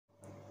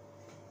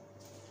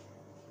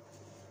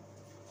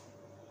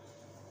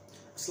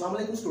अस्सलाम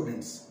वालेकुम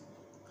students,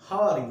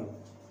 how are you?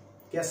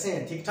 कैसे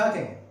हैं? ठीक ठाक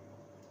हैं?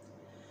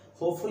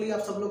 होपफुली आप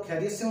सब लोग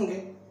खैरियत से होंगे।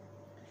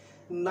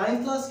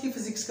 9th क्लास की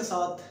फिजिक्स के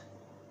साथ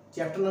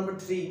chapter number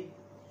 3,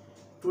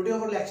 today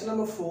over lecture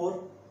number 4,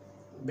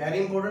 very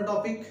important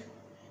topic,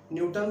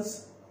 Newton's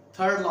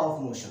third law of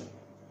motion.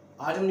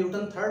 आज हम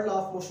Newton third law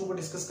of motion को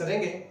डिस्कस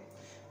करेंगे।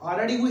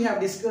 Already we have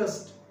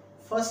discussed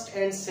first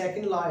and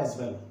second law as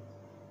well.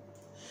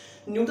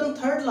 Newton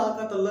third law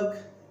का तल्लुक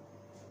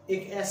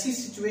एक ऐसी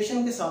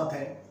situation के साथ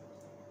है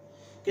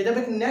कि जब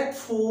एक नेट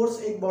फोर्स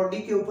एक बॉडी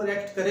के ऊपर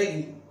एक्ट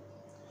करेगी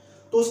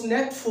तो उस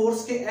नेट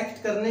फोर्स के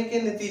एक्ट करने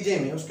के नतीजे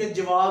में, उसके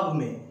जवाब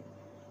में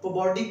वो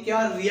बॉडी क्या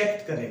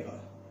रिएक्ट करेगा।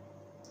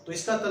 तो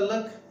इसका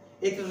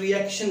तल्लुक एक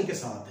रिएक्शन के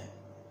साथ है।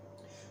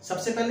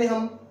 सबसे पहले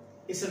हम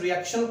इस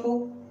रिएक्शन को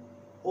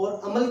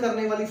और अमल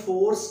करने वाली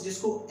फोर्स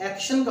जिसको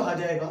एक्शन कहा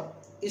जाएगा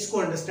इसको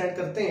अंडरस्टैंड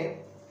करते हैं।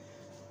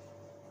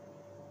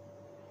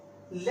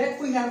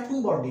 Late we have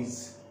two bodies.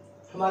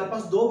 हमारे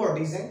पास दो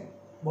बॉडीज हैं,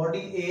 body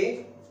A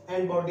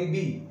and body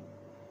B.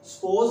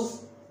 Suppose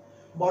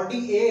body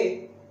A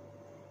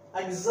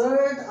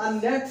exert a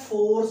net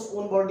force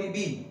on body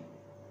B.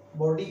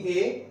 Body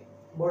a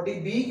body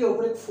B के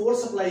ऊपर एक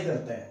फोर्स अप्लाई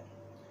करता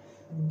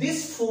है।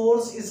 This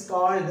force is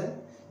called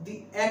the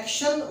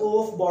action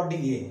of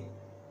body ए।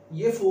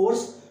 ये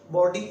force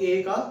body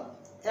ए का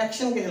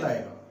action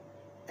कहलाएगा।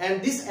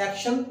 And this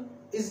action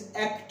is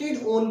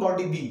acted on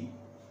body B,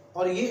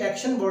 और ये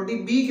एक्शन बॉडी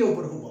बी के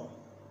ऊपर हुआ।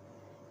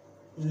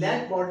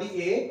 Let body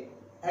A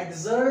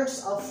exerts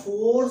a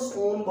force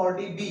on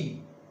body B.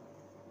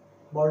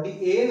 Body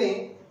A ने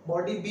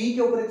body B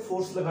के ऊपर एक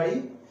फोर्स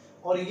लगाई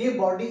और ये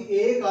बॉडी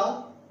A का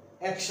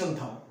एक्शन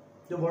था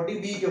जो बॉडी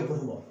B के ऊपर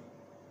हुआ।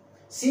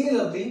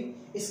 सिमिलरली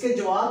इसके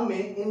जवाब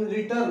में in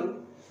return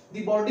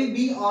the body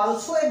B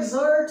also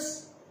exerts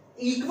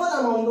equal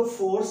amount of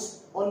force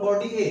on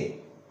body A.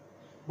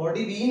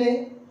 Body B ने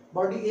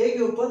बॉडी A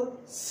के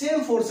ऊपर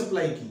सेम फोर्स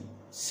अप्लाई की,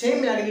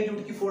 सेम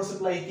मैग्नीट्यूड की फोर्स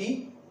अप्लाई की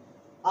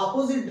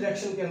अपोजिट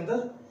डायरेक्शन के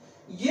अंदर।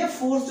 ये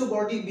फोर्स जो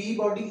बॉडी बी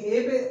बॉडी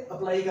ए पे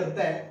अप्लाई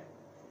करता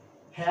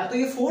है तो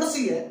ये फोर्स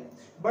ही है,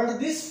 but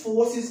this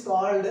force is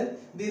called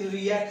the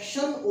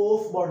reaction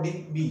of body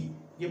B.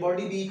 ये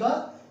बॉडी बी का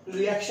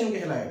रिएक्शन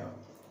कहलाएगा।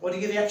 और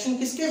ये रिएक्शन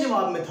किसके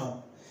जवाब में था?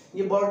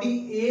 ये बॉडी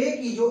ए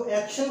की जो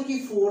एक्शन की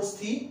फोर्स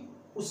थी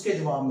उसके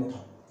जवाब में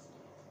था।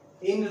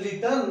 In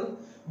return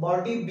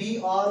body be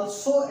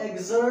also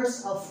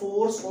exerts a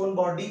force on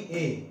body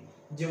ए।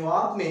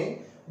 जवाब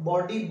में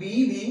बॉडी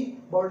बी भी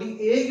बॉडी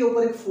ए के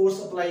ऊपर एक फोर्स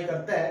अप्लाई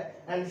करता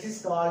है and this is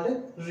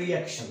called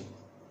reaction.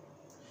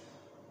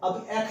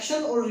 अब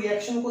एक्शन और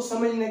रिएक्शन को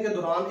समझने के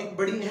दौरान एक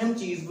बड़ी अहम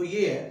चीज वो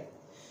ये है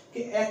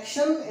कि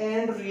एक्शन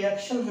एंड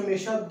रिएक्शन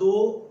हमेशा दो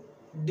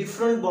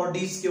डिफरेंट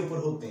बॉडीज के ऊपर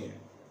होते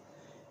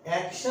हैं।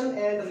 Action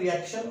and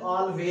reaction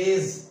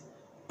always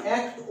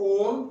act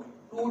on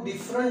to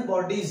different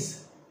bodies.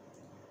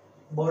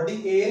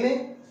 Body ए ने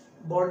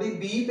बॉडी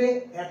बी पे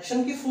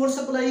एक्शन की फोर्स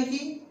अप्लाई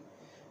की,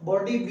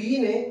 बॉडी बी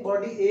ने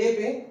बॉडी ए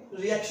पे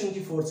रिएक्शन की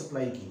फोर्स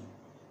अप्लाई की।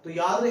 तो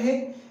याद रहे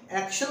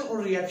एक्शन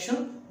और रिएक्शन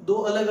दो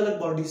अलग अलग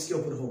बॉडीज के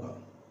ऊपर होगा।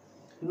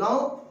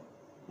 Now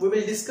we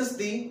will discuss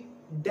the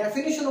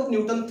definition of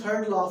Newton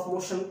third law of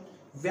motion.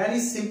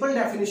 Very simple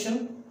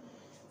definition.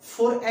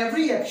 For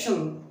every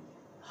action,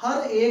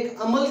 हर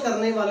एक अमल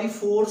करने वाली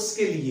फोर्स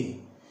के लिए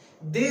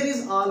there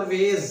is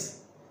always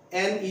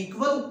an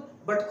equal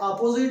but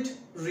opposite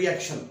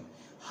reaction.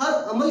 हर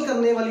अमल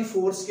करने वाली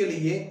फोर्स के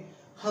लिए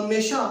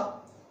हमेशा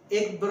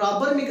एक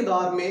बराबर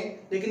मिकदार में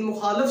लेकिन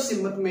मुखालिफ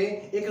सिमत में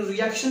एक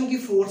रिएक्शन की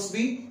फोर्स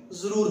भी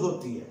जरूर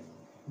होती है।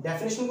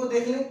 डेफिनेशन को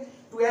देख लें।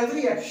 To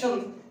every action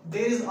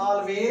there is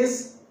always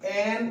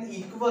an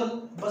equal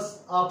बस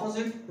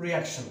ऑपोजिट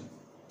रिएक्शन।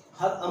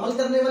 हर अमल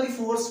करने वाली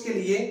फोर्स के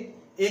लिए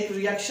एक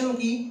रिएक्शन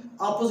की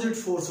ऑपोजिट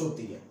फोर्स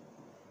होती है।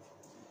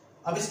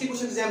 अब इसकी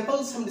कुछ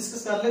एग्जांपल्स हम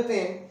डिस्कस कर लेते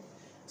हैं।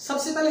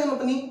 सबसे पहले हम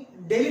अपनी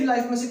डेली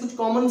लाइफ में से कुछ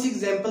कॉमन सी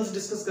एग्जांपल्स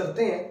डिस्कस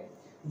करते हैं।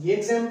 ये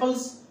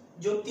एग्जांपल्स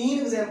जो 3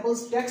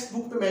 एग्जांपल्स टेक्स्ट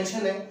बुक पे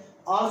मेंशन है,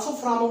 also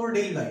from our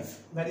daily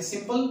life. Very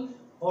simple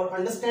और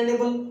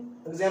अंडरस्टैंडेबल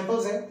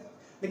एग्जांपल्स हैं,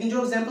 लेकिन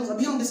जो एग्जांपल्स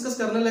अभी हम डिस्कस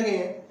करने लगे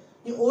हैं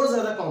ये और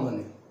ज्यादा कॉमन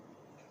है।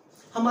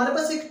 हमारे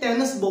पास एक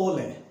टेनिस बॉल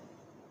है,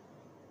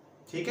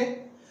 ठीक है।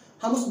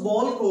 हम उस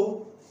बॉल को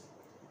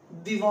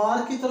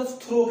दीवार की तरफ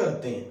थ्रो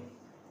करते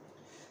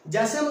हैं।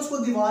 जैसे हम उसको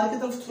दीवार की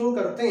तरफ थ्रो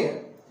करते हैं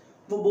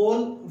वो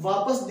बॉल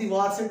वापस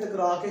दीवार से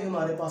टकरा के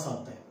हमारे पास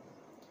आता है।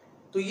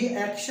 तो ये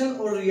एक्शन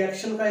और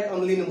रिएक्शन का एक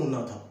अमली नमूना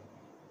था।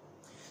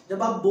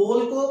 जब आप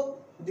बॉल को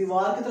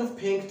दीवार की तरफ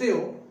फेंकते हो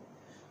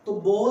तो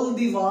बॉल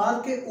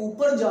दीवार के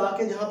ऊपर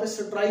जाके जहां पे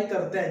स्ट्राइक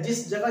करता है,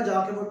 जिस जगह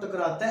जाके वो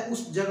टकराता है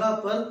उस जगह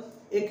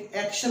पर एक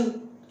एक्शन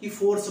की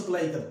फोर्स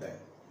अप्लाई करता है।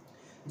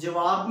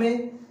 जवाब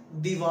में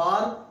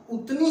दीवार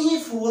उतनी ही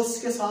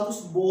फोर्स के साथ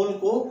उस बॉल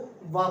को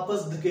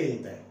वापस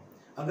धकेलता है।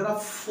 अगर आप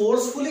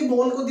फोर्सफुली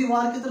बॉल को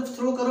दीवार की तरफ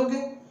थ्रो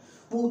करोगे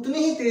वो उतनी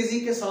ही तेजी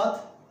के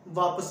साथ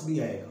वापस भी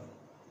आएगा,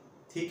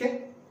 ठीक है।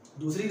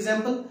 दूसरी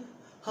एग्जांपल,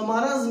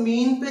 हमारा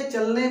जमीन पे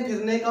चलने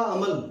फिरने का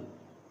अमल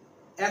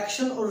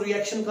एक्शन और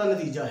रिएक्शन का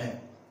नतीजा है।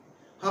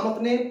 हम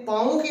अपने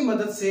पाँव की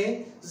मदद से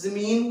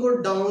जमीन को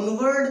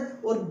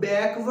डाउनवर्ड और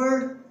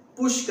बैकवर्ड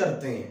पुश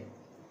करते हैं।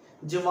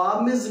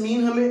 जवाब में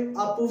जमीन हमें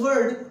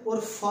अपवर्ड और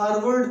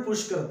फॉरवर्ड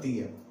पुश करती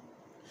है।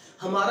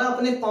 हमारा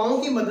अपने पाँव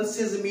की मदद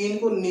से जमीन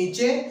को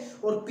नीचे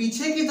और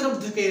पीछे की तरफ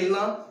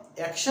धकेलना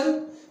एक्शन,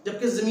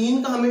 जबकि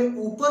जमीन का हमें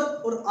ऊपर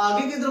और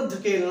आगे की तरफ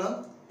धकेलना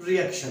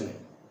रिएक्शन है।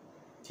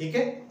 ठीक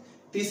है।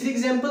 तीसरी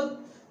एग्जांपल,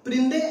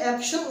 परिंदे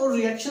एक्शन और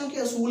रिएक्शन के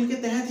असूल के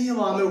तहत ही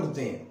हवा में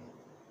उड़ते हैं।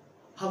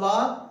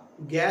 हवा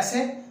गैस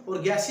है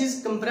और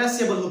गैसेस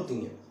कंप्रेसिबल होती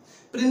हैं।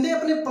 परिंदे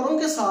अपने परों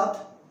के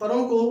साथ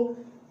परों को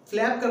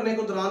फ्लैप करने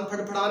के दौरान,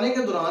 फड़फड़ाने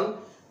के दौरान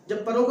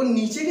जब परों को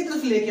नीचे की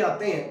तरफ लेके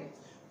आते हैं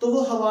तो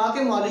वो हवा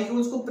के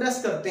मॉलिक्यूल्स को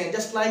प्रेस करते हैं,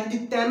 just like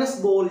the tennis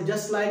ball,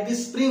 just like the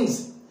springs.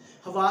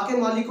 हवा के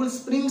मॉलिक्यूल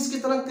स्प्रिंग्स की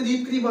तरह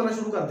करीब करीब आना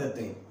शुरू कर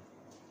देते हैं।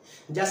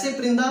 जैसे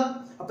परिंदा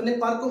अपने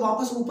पर को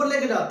वापस ऊपर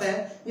लेके जाता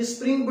है, ये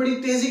स्प्रिंग बड़ी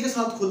तेजी के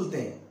साथ खुलते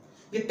हैं,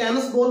 ये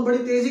टेनिस बॉल बड़ी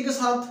तेजी के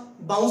साथ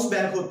बाउंस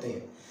बैक होते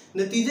हैं।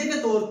 नतीजे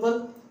के तौर पर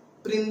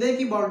परिंदे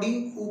की बॉडी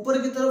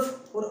ऊपर की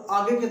तरफ और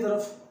आगे की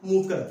तरफ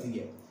मूव करती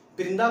है।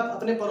 परिंदा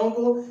अपने परों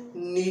को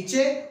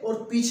नीचे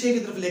और पीछे की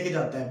तरफ लेके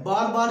जाता है,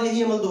 बार बार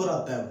यही अमल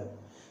दोहराता है वो।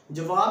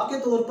 जवाब के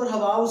तौर पर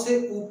हवा उसे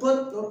ऊपर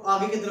और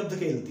आगे की तरफ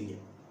धकेलती है।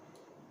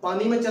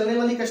 पानी में चलने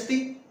वाली कश्ती,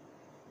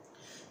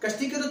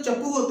 कश्ती के जो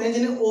चप्पू होते हैं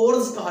जिन्हें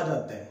ओर्स कहा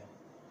जाता है,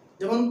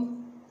 जब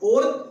हम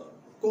ओर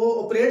को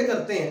ऑपरेट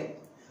करते हैं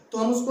तो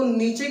हम उसको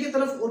नीचे की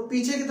तरफ और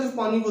पीछे की तरफ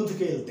पानी को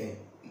धकेलते हैं।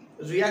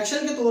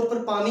 रिएक्शन के तौर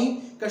पर पानी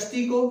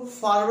कश्ती को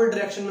फॉरवर्ड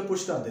डायरेक्शन में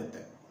पुश कर देता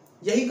है।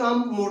 यही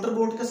काम मोटर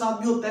बोट के साथ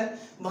भी होता है।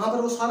 वहां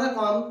पर वो सारा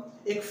काम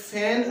एक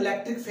फैन,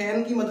 इलेक्ट्रिक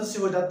फैन की मदद से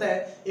हो जाता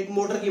है, एक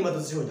मोटर की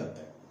मदद से हो जाता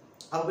है।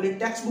 अब अपनी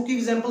टेक्स्ट बुक की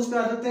एग्जांपल्स पे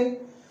आ जाते हैं।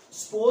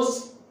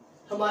 सपोज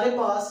हमारे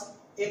पास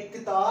एक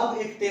किताब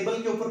एक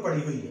टेबल के ऊपर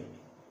पड़ी हुई है।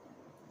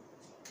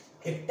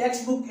 एक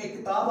टेक्स्ट बुक, एक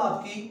किताब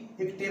आपकी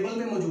एक टेबल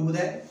पे मौजूद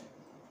है।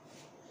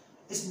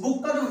 इस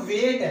बुक का जो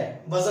वेट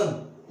है, वजन,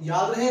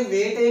 याद रहे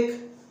वेट एक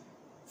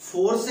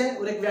फोर्स है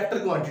और एक वेक्टर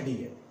क्वांटिटी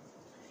है।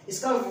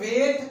 इसका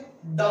वेट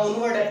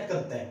डाउनवर्ड एक्ट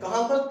करता है।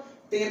 कहां पर?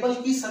 टेबल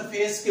की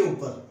सरफेस के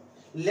ऊपर।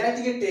 लेट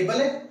ये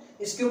टेबल है,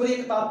 इसके ऊपर ये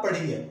किताब पड़ी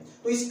है,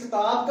 तो इस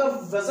किताब का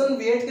वजन,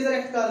 वेट किधर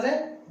एक्ट कर रहा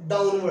है?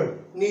 डाउनवर्ड,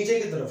 नीचे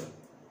की तरफ।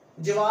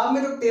 जवाब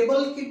में जो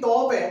टेबल की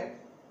टॉप है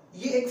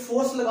ये एक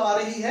फोर्स लगा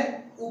रही है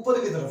ऊपर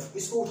की तरफ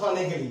इसको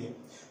उठाने के लिए।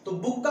 तो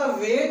बुक का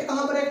वेट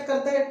कहां पर एक्ट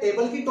करता है?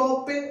 टेबल की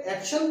टॉप पे,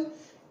 एक्शन।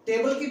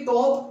 टेबल की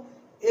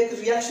टॉप एक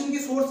रिएक्शन की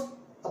फोर्स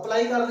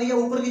अप्लाई कर रही है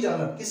ऊपर की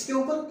जानिब। किसके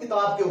ऊपर?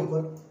 किताब के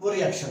ऊपर, वो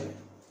रिएक्शन है।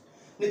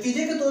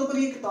 नतीजे के तौर पर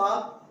ये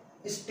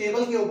किताब इस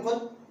टेबल के ऊपर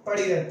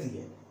पड़ी रहती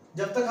है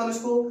जब तक हम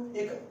इसको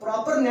एक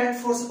प्रॉपर नेट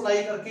फोर्स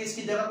अप्लाई करके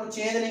इसकी जगह को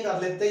चेंज नहीं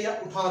कर लेते या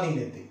उठा नहीं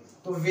लेते।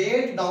 तो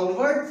वेट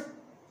डाउनवर्ड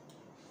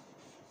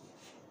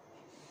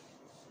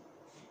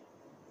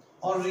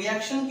और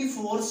रिएक्शन की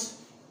फोर्स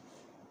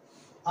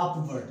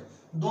अपवर्ड,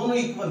 दोनों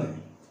इक्वल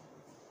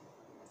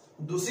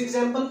है। दूसरी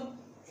एग्जांपल,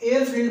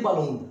 एयर फील्ड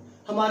बलून।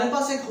 हमारे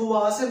पास एक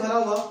हवा से भरा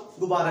हुआ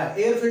गुब्बारा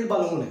है, एयर फील्ड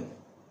बलून है।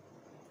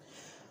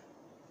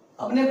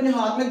 अपने अपने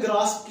हाथ में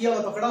ग्रास्प किया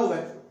हुआ, पकड़ा हुआ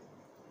है।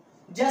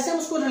 जैसे हम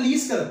उसको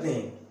रिलीज करते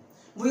हैं,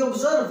 वो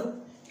ऑब्जर्व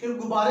कि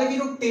गुब्बारे की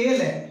जो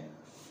टेल है,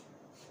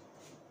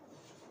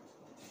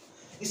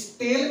 इस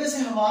टेल में से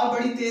हवा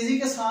बड़ी तेजी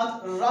के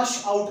साथ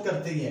रश आउट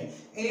करती है।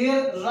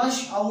 Air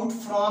rush out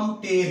from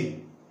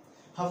tell.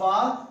 हवा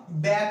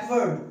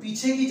बैकवर्ड,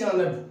 पीछे की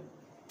जानब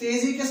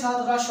तेजी के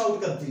साथ रश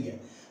आउट करती है।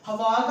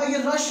 हवा का ये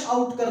रश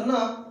आउट करना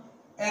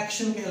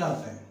एक्शन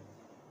कहलाता है।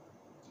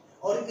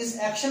 और इस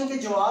एक्शन के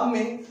जवाब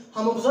में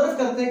हम ऑब्जर्व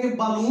करते हैं कि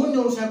बालून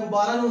जो है,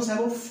 गुब्बारा जो है,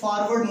 वो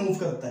फॉरवर्ड मूव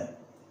करता है,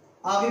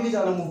 आगे की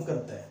जानब मूव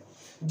करता है।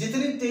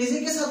 जितनी तेजी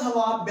के साथ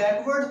हवा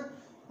बैकवर्ड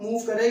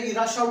मूव करेगी,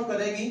 रश आउट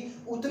करेगी,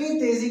 उतनी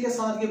तेजी के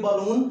साथ ये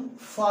बालून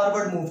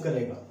फॉरवर्ड मूव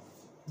करेगा।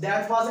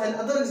 That was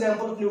another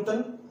example of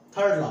Newton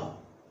third law.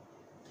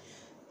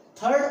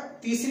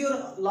 तीसरी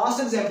और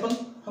लास्ट एग्जांपल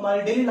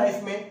हमारी डेली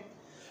लाइफ में,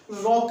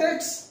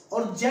 रॉकेट्स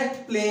और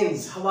जेट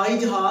प्लेन्स, हवाई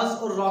जहाज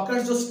और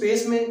रॉकेट्स जो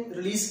स्पेस में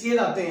रिलीज किए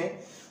जाते हैं,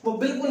 वो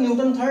बिल्कुल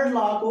न्यूटन थर्ड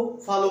लॉ को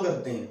फॉलो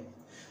करते हैं।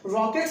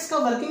 रॉकेट्स का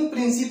वर्किंग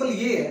प्रिंसिपल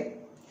ये है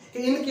कि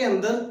इनके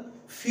अंदर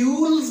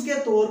फ्यूल्स के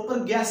तौर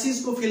पर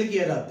गैसेस को फिल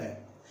किया जाता है।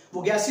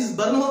 वो गैसेस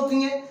बर्न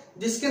होती हैं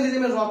जिसके नतीजे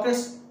में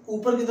रॉकेट्स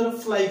ऊपर की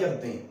तरफ फ्लाई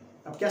करते हैं।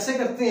 अब कैसे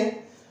करते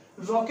हैं?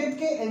 रॉकेट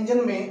के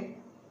इंजन में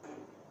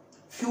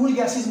फ्यूल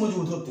गैसेस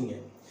मौजूद होती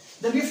हैं।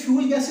 जब ये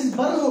फ्यूल गैसेस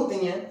बर्न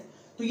होती हैं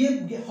तो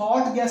ये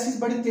हॉट गैसेस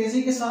बड़ी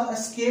तेजी के साथ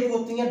एस्केप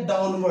होती हैं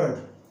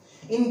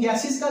डाउनवर्ड। इन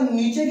गैसेस का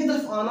नीचे की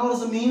तरफ आना और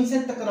जमीन से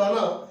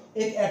टकराना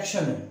एक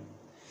एक्शन है।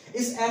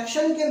 इस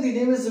एक्शन के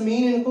नतीजे में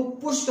जमीन इनको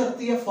पुश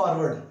करती है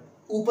फॉरवर्ड,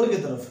 ऊपर की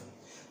तरफ।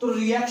 तो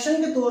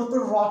रिएक्शन के तौर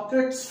पर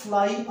रॉकेट्स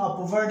फ्लाई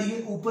अपवर्ड,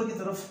 ये ऊपर की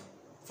तरफ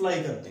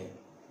फ्लाई करते हैं।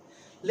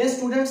 ले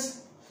स्टूडेंट्स,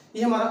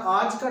 ये हमारा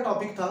आज का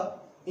टॉपिक था।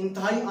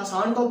 इंतहाई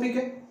आसान टॉपिक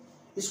है।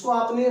 इसको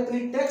आपने अपनी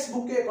टेक्स्ट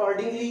बुक के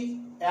अकॉर्डिंगली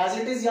एज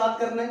इट इज याद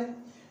करना है।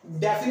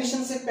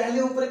 डेफिनेशन से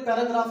पहले ऊपर एक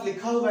पैराग्राफ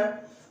लिखा हुआ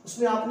है,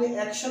 उसमें आपने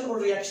एक्शन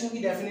और रिएक्शन की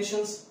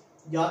डेफिनेशंस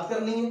याद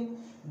करनी है।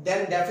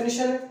 देन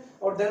डेफिनेशन है,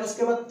 और देन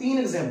उसके बाद 3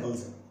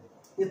 एग्जांपल्स हैं।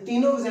 ये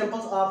तीनों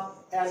एग्जांपल्स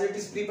आप एज इट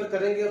इज प्रिपेयर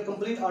करेंगे और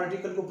कंप्लीट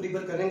आर्टिकल को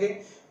प्रिपेयर करेंगे।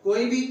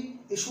 कोई भी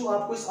इशू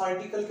आपको इस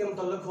आर्टिकल के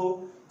मुताल्लिक हो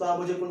तो आप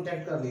मुझे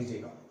कॉन्टैक्ट कर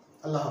लीजिएगा।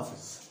 अल्लाह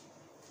हाफिज।